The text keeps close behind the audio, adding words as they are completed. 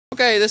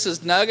Okay, this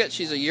is Nugget.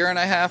 She's a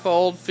 1.5 year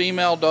old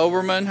female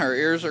Doberman. Her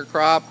ears are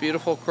cropped,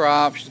 beautiful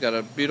crop. She's got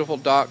a beautiful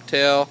dock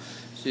tail.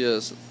 She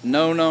has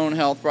no known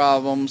health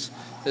problems.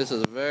 This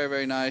is a very,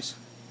 very nice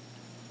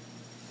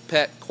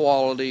pet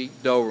quality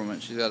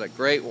Doberman. She's got a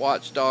great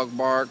watchdog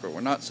bark, but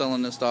we're not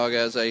selling this dog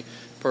as a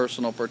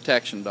personal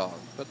protection dog.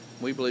 But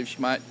we believe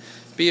she might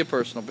be a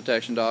personal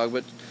protection dog,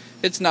 but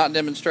it's not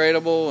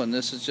demonstratable, and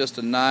this is just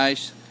a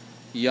nice,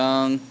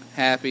 young,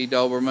 happy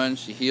Doberman.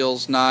 She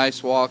heels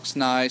nice, walks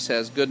nice,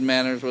 has good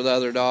manners with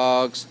other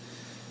dogs.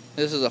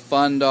 This is a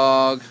fun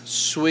dog,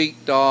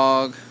 sweet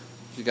dog.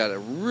 She's got a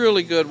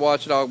really good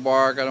watchdog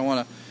bark. I don't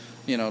want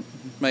to,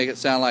 make it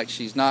sound like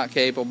she's not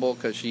capable,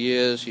 because she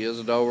is. She is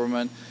a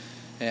Doberman.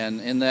 And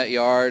in that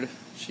yard,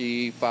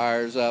 she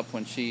fires up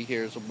when she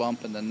hears a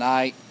bump in the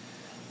night.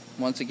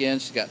 Once again,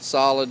 she's got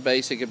solid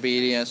basic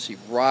obedience. She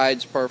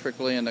rides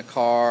perfectly in the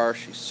car.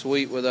 She's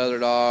sweet with other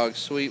dogs,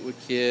 sweet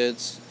with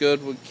kids,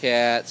 good with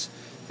cats,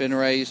 been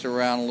raised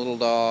around little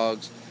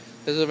dogs.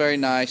 This is a very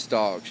nice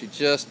dog. She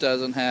just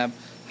doesn't have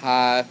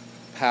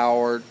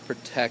high-powered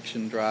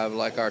protection drive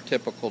like our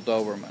typical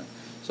Doberman.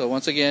 So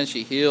once again,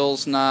 she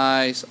heels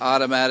nice,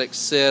 automatic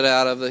sit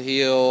out of the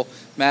heel,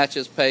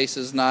 matches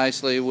paces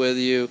nicely with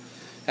you,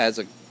 has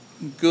a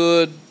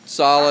good,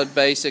 solid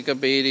basic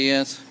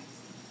obedience.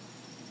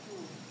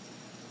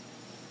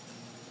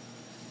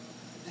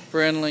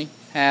 Friendly,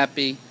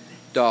 happy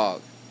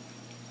dog.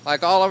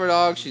 Like all of our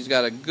dogs, she's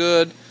got a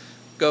good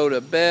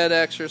go-to-bed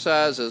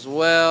exercise as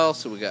well.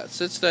 So we got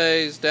sit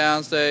stays,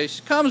 down stays.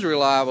 She comes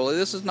reliably.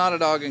 This is not a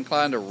dog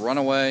inclined to run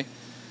away.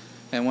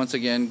 And once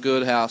again,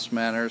 good house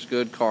manners,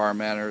 good car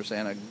manners,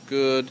 and a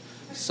good,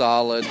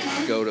 solid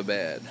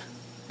go-to-bed.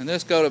 And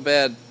this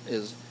go-to-bed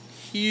is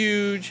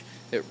huge.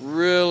 It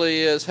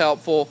really is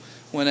helpful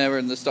whenever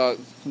this dog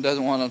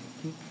doesn't want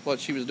to, what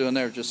she was doing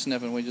there, just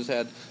sniffing. We just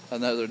had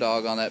another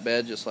dog on that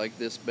bed, just like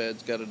this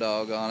bed's got a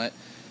dog on it.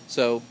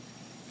 So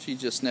she's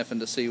just sniffing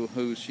to see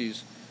who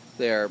she's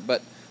there.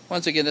 But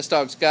once again, this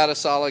dog's got a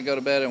solid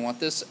go-to-bed, and what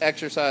this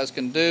exercise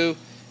can do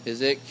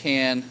is it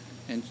can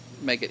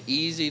make it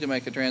easy to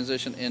make a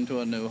transition into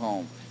a new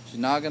home. She's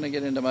not going to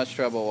get into much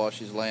trouble while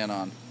she's laying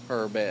on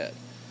her bed.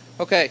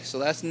 Okay, so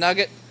that's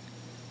Nugget,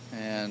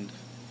 and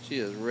she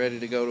is ready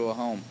to go to a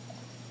home.